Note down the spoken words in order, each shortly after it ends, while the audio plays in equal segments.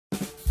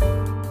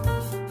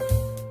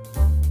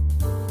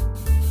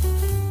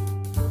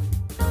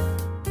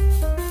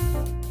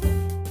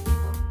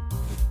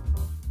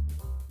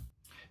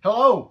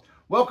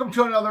Welcome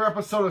to another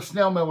episode of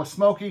Snail Mail with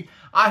Smokey.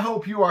 I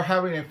hope you are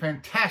having a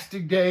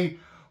fantastic day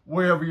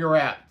wherever you're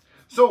at.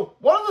 So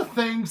one of the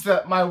things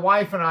that my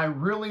wife and I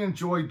really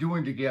enjoy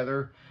doing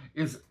together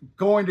is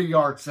going to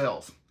yard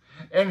sales.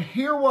 And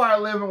here where I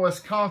live in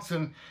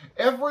Wisconsin,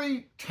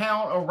 every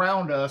town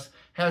around us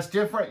has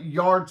different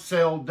yard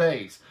sale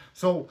days.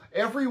 So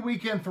every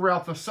weekend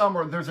throughout the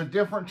summer, there's a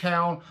different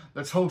town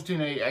that's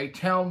hosting a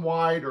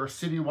town-wide or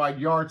city-wide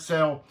yard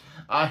sale.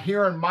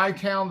 Here in my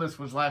town, this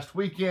was last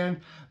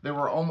weekend, there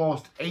were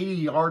almost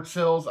 80 yard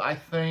sales, I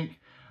think,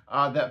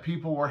 that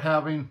people were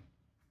having.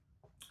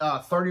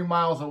 30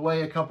 miles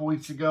away a couple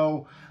weeks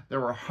ago, there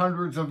were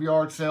hundreds of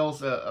yard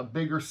sales, a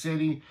bigger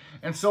city.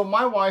 And so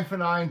my wife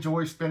and I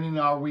enjoy spending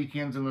our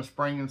weekends in the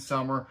spring and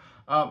summer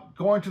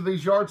going to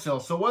these yard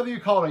sales. So whether you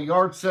call it a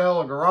yard sale,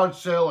 a garage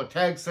sale, a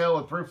tag sale,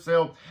 a thrift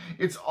sale,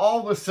 it's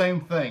all the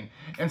same thing.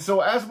 And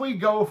so as we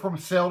go from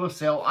sale to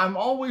sale, I'm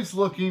always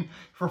looking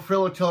for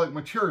philatelic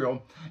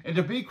material. And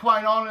to be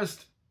quite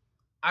honest,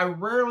 I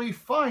rarely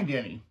find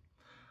any.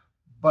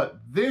 But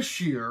this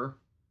year,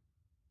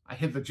 I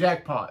hit the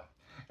jackpot.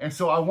 And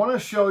so I want to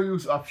show you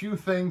a few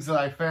things that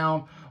I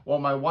found while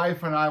my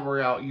wife and I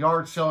were out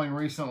yard selling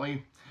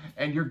recently.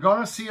 And you're going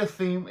to see a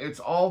theme. It's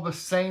all the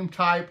same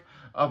type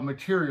of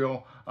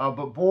material.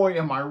 But boy,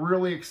 am I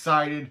really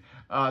excited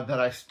that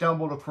I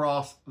stumbled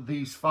across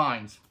these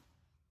finds.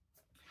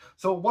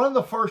 So one of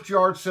the first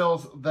yard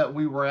sales that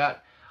we were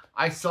at,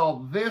 I saw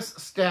this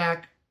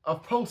stack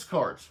of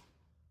postcards.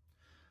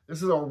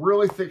 This is a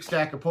really thick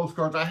stack of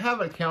postcards. I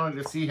haven't counted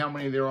to see how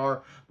many there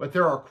are, but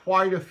there are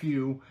quite a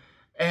few.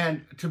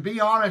 And to be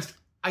honest,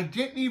 I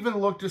didn't even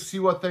look to see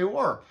what they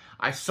were.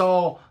 I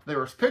saw there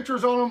was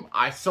pictures on them,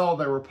 I saw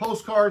there were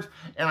postcards,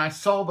 and I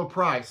saw the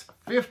price,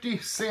 50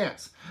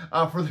 cents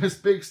for this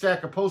big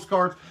stack of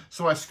postcards.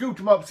 So I scooped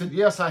them up, said,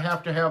 yes, I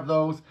have to have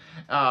those,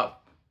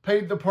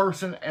 paid the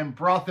person, and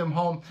brought them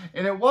home.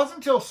 And it wasn't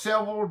until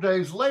several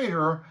days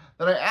later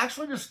that I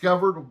actually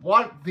discovered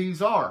what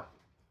these are.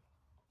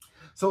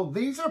 So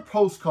these are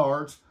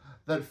postcards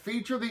that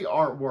feature the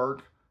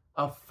artwork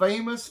of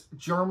famous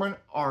German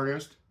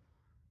artist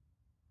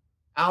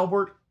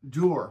Albert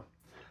Dürer.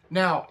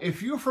 Now,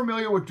 if you're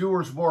familiar with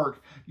Dürer's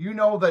work, you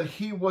know that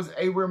he was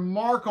a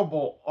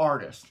remarkable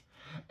artist.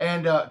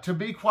 And to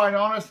be quite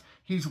honest,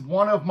 he's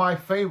one of my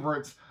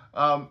favorites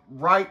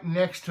right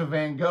next to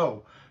Van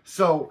Gogh.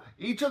 So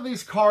each of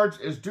these cards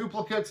is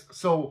duplicates.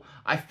 So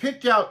I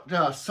picked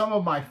out some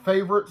of my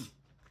favorites,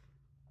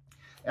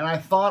 and I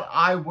thought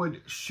I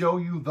would show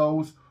you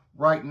those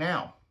right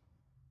now.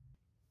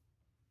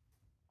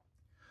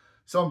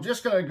 So I'm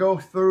just going to go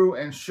through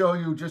and show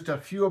you just a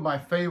few of my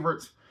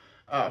favorites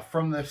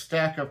from this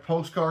stack of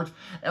postcards.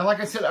 And like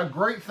I said, a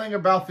great thing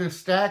about this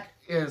stack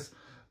is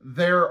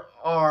there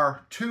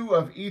are two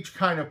of each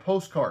kind of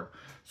postcard.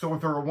 So if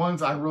there are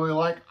ones I really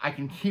like, I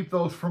can keep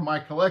those for my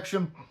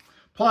collection.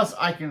 Plus,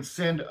 I can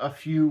send a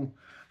few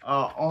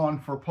on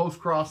for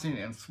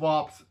postcrossing and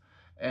swaps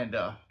and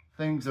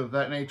things of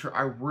that nature.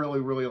 I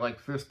really, really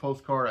like this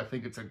postcard. I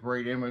think it's a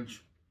great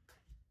image.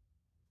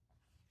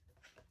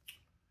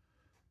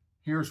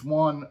 Here's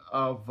one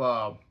of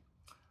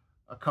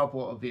a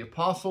couple of the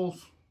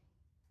apostles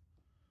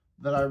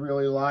that I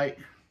really like.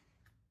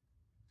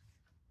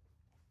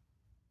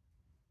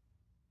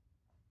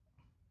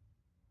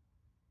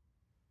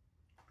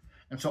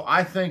 And so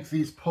I think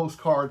these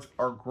postcards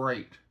are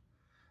great.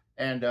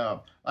 And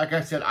like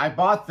I said, I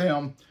bought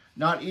them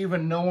not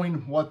even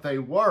knowing what they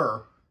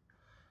were.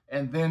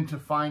 And then to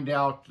find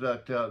out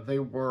that they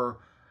were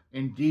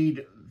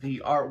indeed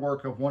the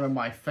artwork of one of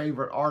my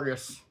favorite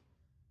artists,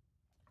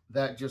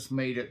 that just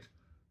made it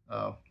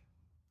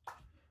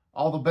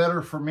all the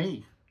better for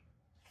me,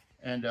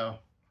 and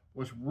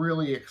was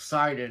really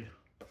excited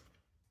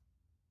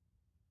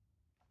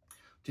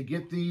to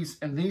get these.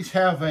 And these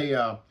have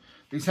a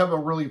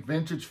really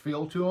vintage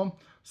feel to them.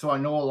 So I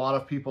know a lot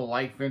of people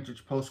like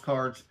vintage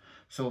postcards.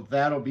 So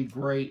that'll be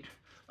great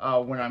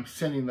when I'm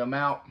sending them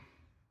out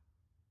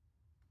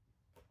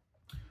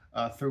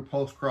through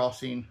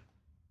Postcrossing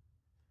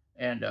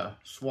and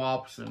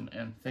swaps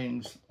and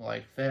things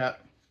like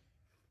that.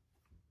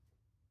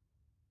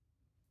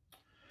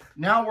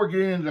 Now we're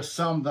getting into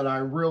some that I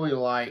really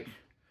like.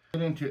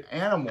 Get into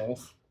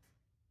animals.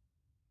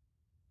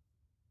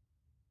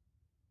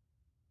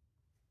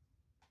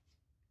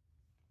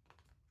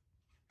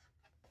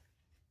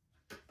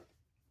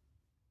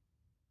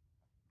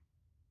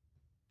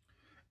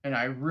 And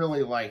I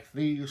really like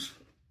these.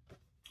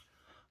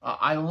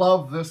 I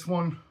love this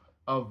one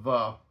of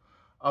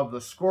the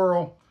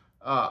squirrel.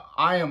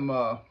 I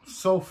am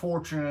so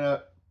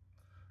fortunate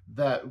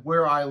that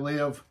where I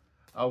live,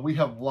 we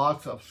have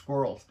lots of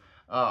squirrels.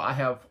 I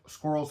have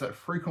squirrels that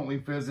frequently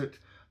visit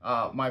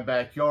my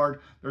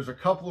backyard. There's a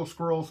couple of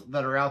squirrels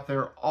that are out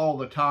there all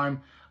the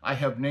time. I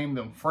have named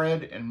them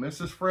Fred and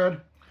Mrs.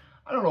 Fred.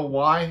 I don't know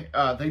why.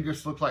 They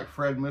just look like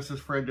Fred and Mrs.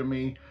 Fred to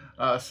me.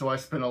 So I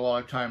spend a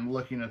lot of time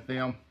looking at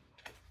them.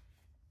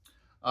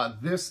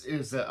 This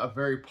is a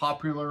very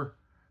popular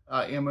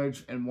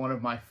image and one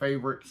of my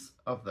favorites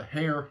of the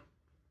hare.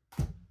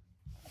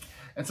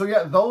 And so,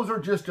 yeah, those are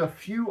just a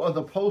few of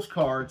the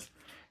postcards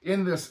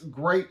in this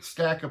great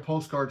stack of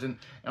postcards. And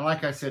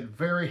like I said,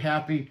 very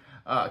happy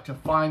to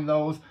find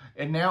those.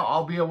 And now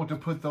I'll be able to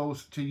put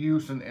those to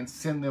use and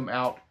send them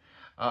out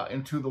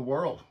into the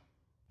world.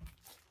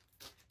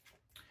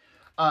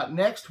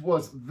 Next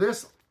was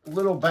this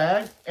little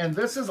bag. And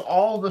this is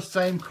all the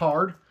same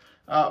card,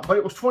 but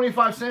it was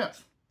 25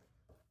 cents.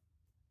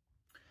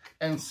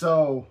 And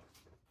so,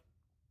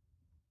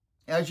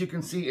 as you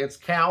can see, it's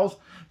cows.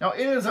 Now,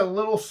 it is a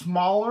little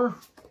smaller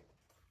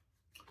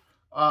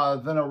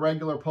than a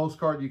regular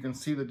postcard. You can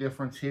see the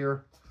difference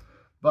here.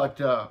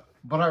 But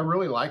I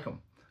really like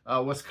them.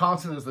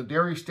 Wisconsin is the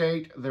dairy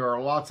state. There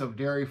are lots of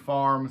dairy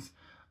farms,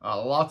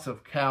 lots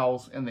of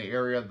cows in the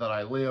area that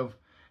I live.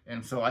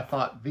 And so I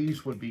thought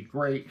these would be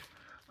great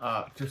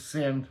to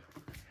send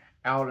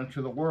out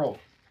into the world.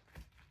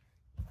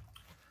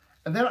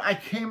 And then I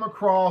came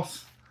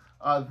across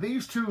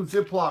these two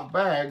Ziploc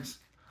bags,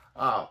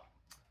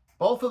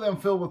 both of them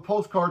filled with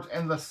postcards,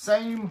 and the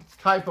same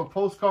type of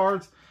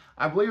postcards.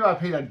 I believe I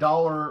paid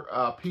 $1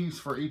 a piece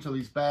for each of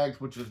these bags,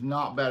 which is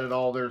not bad at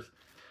all. There's,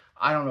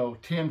 I don't know,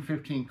 10,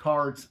 15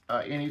 cards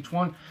in each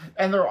one.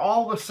 And they're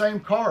all the same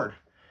card.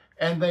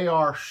 And they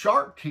are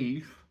shark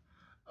teeth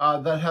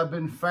that have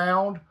been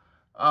found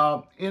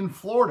in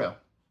Florida.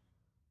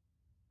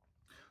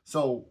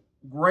 So,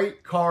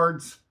 great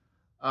cards.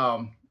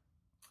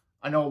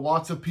 I know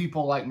lots of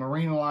people like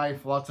marine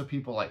life, lots of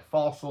people like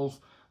fossils,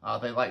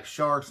 they like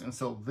sharks, and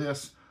so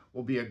this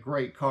will be a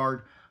great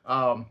card.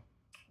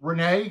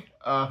 Renee,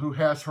 who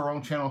has her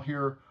own channel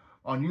here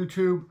on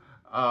YouTube,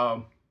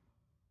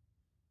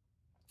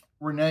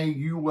 Renee,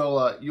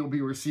 you'll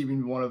be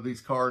receiving one of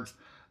these cards.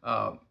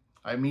 I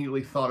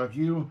immediately thought of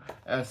you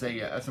as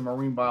a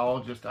marine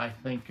biologist. I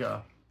think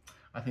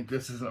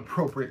this is an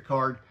appropriate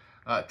card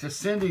to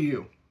send to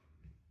you.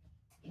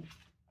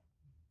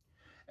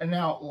 And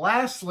now,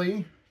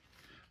 lastly,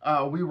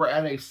 we were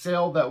at a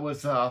sale that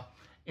was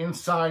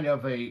inside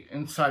of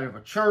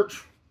a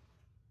church,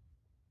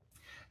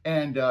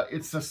 and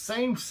it's the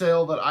same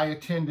sale that I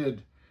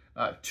attended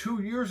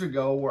 2 years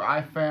ago, where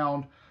I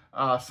found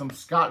some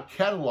Scott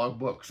catalog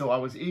books. So I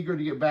was eager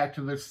to get back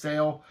to this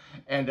sale,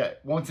 and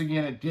once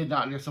again, it did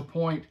not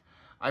disappoint.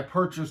 I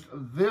purchased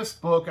this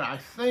book, and I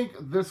think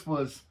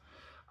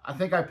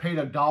I paid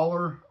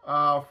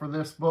 $1 for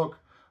this book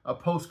of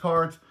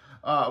postcards.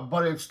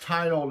 But it's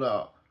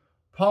titled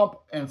Pump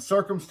and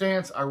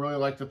Circumstance. I really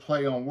like to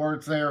play on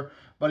words there.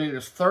 But it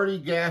is 30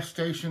 gas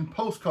station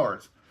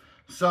postcards.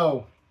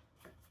 So,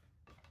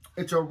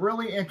 it's a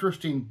really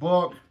interesting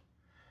book.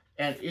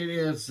 And it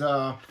is,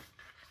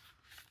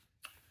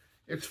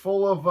 it's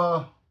full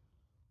of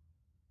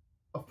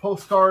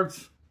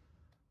postcards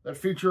that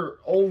feature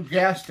old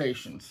gas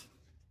stations.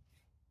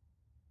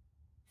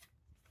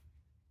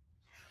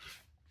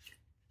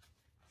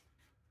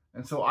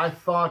 And so I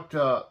thought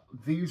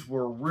these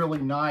were really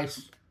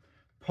nice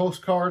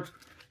postcards.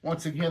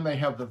 Once again, they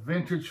have the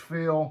vintage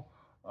feel.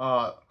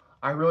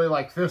 I really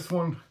like this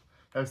one.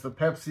 It has the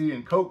Pepsi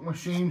and Coke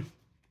machine.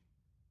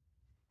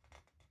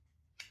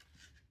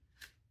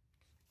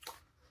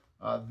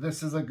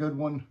 This is a good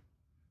one.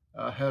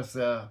 Has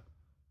an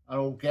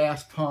old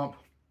gas pump.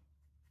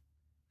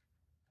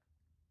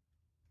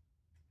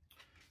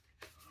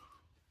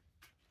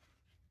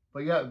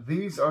 But yeah,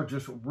 these are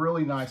just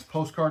really nice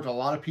postcards. A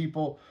lot of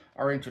people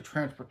are into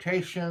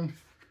transportation,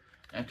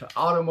 and to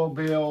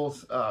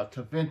automobiles,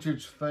 to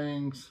vintage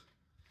things.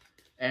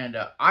 And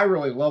I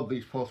really love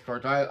these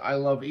postcards. I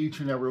love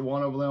each and every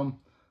one of them.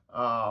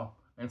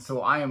 And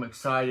so I am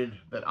excited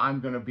that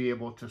I'm going to be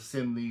able to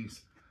send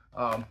these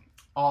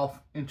off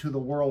into the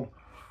world,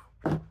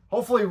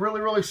 hopefully really,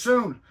 really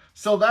soon.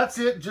 So that's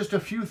it. Just a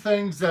few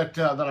things that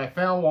I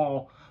found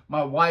while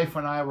my wife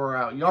and I were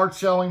out yard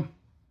selling.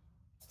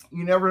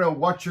 You never know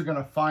what you're going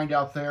to find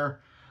out there.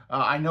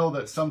 I know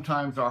that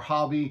sometimes our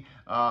hobby,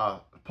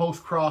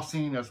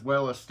 post-crossing as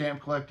well as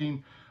stamp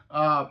collecting,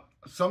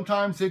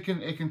 sometimes it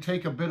can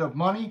take a bit of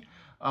money,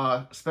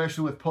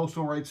 especially with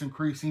postal rates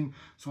increasing.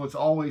 So it's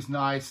always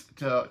nice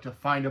to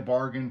find a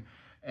bargain.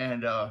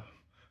 And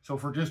so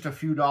for just a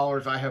few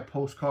dollars, I have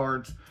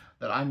postcards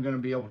that I'm going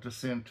to be able to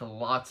send to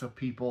lots of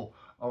people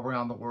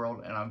around the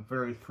world. And I'm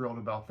very thrilled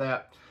about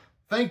that.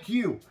 Thank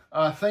you.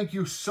 Thank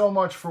you so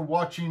much for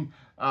watching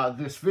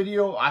this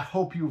video. I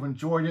hope you've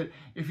enjoyed it.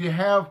 If you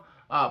have,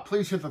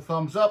 please hit the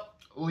thumbs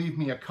up. Leave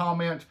me a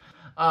comment.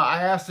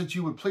 I ask that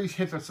you would please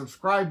hit the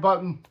subscribe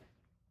button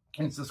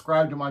and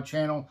subscribe to my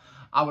channel.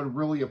 I would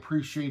really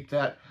appreciate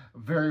that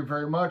very,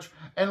 very much.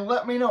 And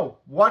let me know,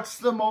 what's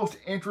the most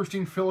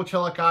interesting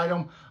philatelic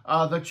item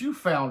that you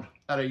found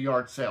at a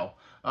yard sale?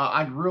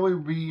 I'd really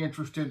be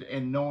interested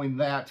in knowing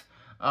that.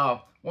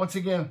 Once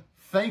again,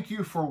 thank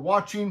you for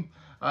watching.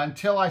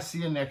 Until I see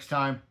you next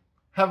time,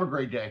 have a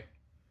great day.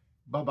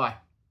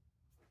 Bye-bye.